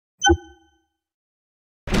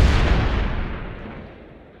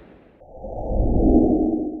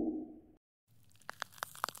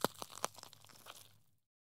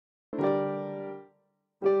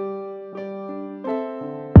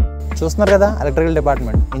చూస్తున్నారు కదా electrical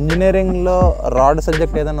department. ఇంజనీరింగ్లో రాడ్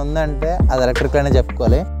సబ్జెక్ట్ ఏదైనా ఉందంటే అది ఎలక్ట్రికల్ అనే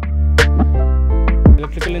చెప్పుకోవాలి.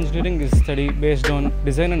 Electrical engineering is a study based on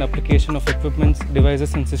design and application of equipments,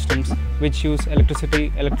 devices and systems which use electricity,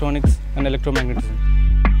 electronics and electromagnetism.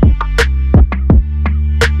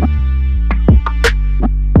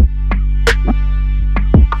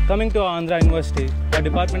 Coming to Andhra University, our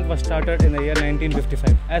department was started in the year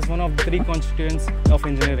 1955 as one of the 3 constituents of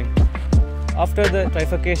engineering. After the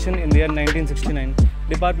trifurcation in the year 1969,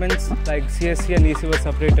 departments like CSC and EC were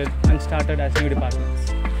separated and started as new departments.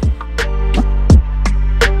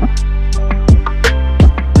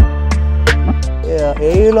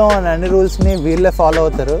 ఏఈలో అన్ని రూల్స్ని వీళ్ళే follow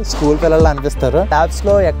అవుతారు, school పిల్లలు అనిపిస్తారు.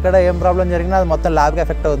 ల్యాబ్స్లో ఎక్కడ ఏం problem జరిగినా అది మొత్తం ల్యాబ్కి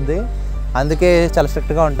ఎఫెక్ట్ అవుద్ది, అందుకే చాలా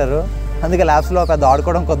స్ట్రిక్ట్గా ఉంటారు. అందుకే ల్యాబ్స్లో పెద్ద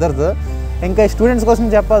ఆడుకోవడం కుదరదు. ఇంకా స్టూడెంట్స్ కోసం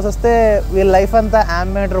చెప్పాల్సి వస్తే వీళ్ళ లైఫ్ అంతా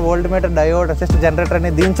ammeter, volt meter, diode, resistor, generator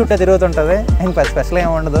అని దీని చుట్టే తిరుగుతుంటుంది. ఇంకా స్పెషల్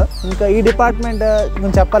ఏమి ఉండదు. ఇంకా ఈ డిపార్ట్మెంట్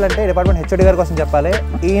గురించి చెప్పాలంటే డిపార్ట్మెంట్ హెచ్ఓడి గారి కోసం చెప్పాలి.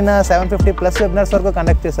 ఈయన 750+ వెబినార్స్ వరకు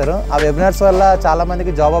కండక్ట్ చేశారు. ఆ వెబినార్స్ వల్ల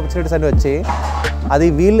చాలామందికి జాబ్ ఆపర్చునిటీస్ అనేవి వచ్చాయి. అది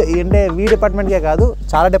వీళ్ళు అంటే వీ డిపార్ట్మెంట్కే కాదు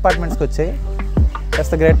చాలా డిపార్ట్మెంట్స్కి వచ్చాయి.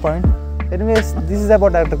 That's the great point. Anyways this is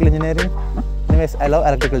about electrical engineering. Anyways I love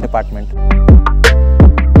electrical department.